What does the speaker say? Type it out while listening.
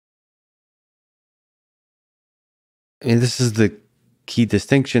I mean, this is the key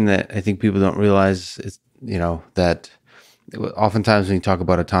distinction that I think people don't realize is, that oftentimes when you talk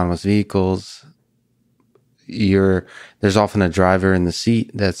about autonomous vehicles, there's often a driver in the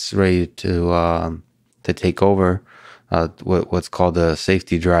seat that's ready to take over, what's called a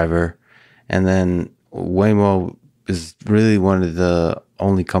safety driver. And then Waymo is really one of the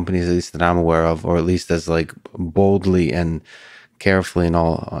only companies, at least that I'm aware of, or at least as like boldly and carefully and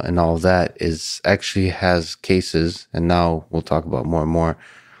all of that, is actually has cases, and now we'll talk about more and more,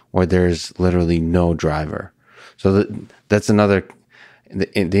 where there's literally no driver. So that's another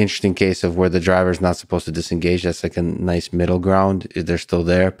the interesting case of where the driver's not supposed to disengage. That's like a nice middle ground. They're still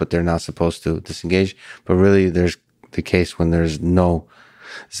there, but they're not supposed to disengage. But really, there's the case when there's no.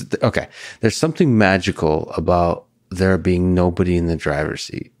 Okay, there's something magical about there being nobody in the driver's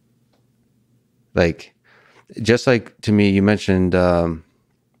seat. Like, just like to me, you mentioned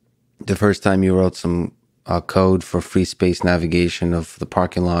the first time you wrote some code for free space navigation of the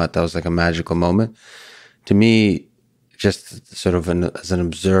parking lot. That was like a magical moment. To me, just sort of as an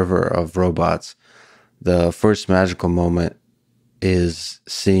observer of robots, the first magical moment is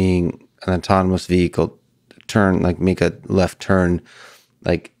seeing an autonomous vehicle turn, like make a left turn,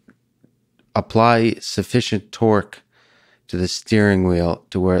 like apply sufficient torque to the steering wheel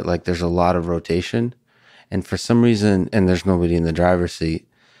to where like there's a lot of rotation. And for some reason, and there's nobody in the driver's seat,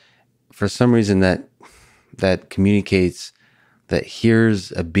 for some reason that communicates that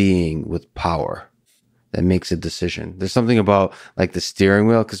here's a being with power that makes a decision. There's something about like the steering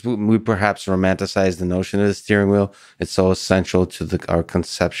wheel, because we perhaps romanticize the notion of the steering wheel. It's so essential to our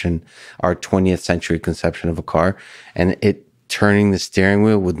conception, our 20th century conception of a car. And it turning the steering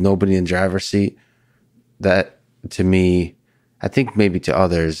wheel with nobody in the driver's seat, that to me, I think maybe to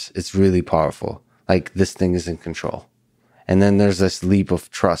others, it's really powerful. Like this thing is in control. And then there's this leap of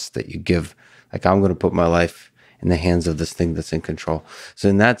trust that you give. Like, I'm going to put my life in the hands of this thing that's in control. So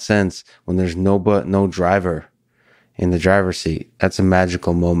in that sense, when there's no driver in the driver's seat, that's a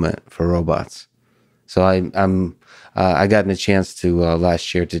magical moment for robots. So I got a chance to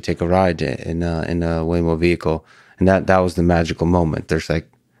last year to take a ride in a Waymo vehicle, and that was the magical moment. There's like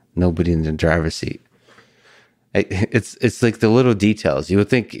nobody in the driver's seat. It's like the little details. You would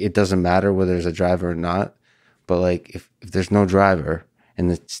think it doesn't matter whether there's a driver or not, but like if there's no driver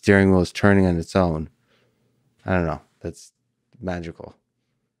and the steering wheel is turning on its own, I don't know. That's magical.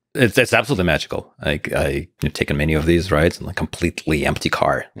 It's absolutely magical. I've taken many of these rides in a completely empty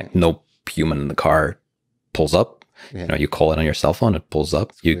car. Yeah. No human in the car pulls up. Yeah. You call it on your cell phone, it pulls up.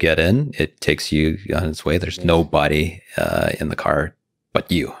 That's you great. Get in, it takes you on its way. There's nobody in the car but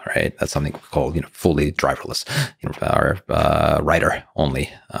you, right? That's something called, fully driverless, our rider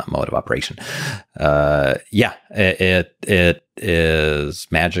only mode of operation. It is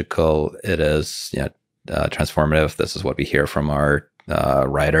magical. It is, transformative. This is what we hear from our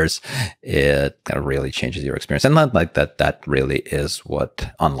riders. It kind of really changes your experience, and not like that. That really is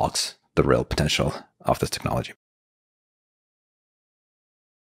what unlocks the real potential of this technology.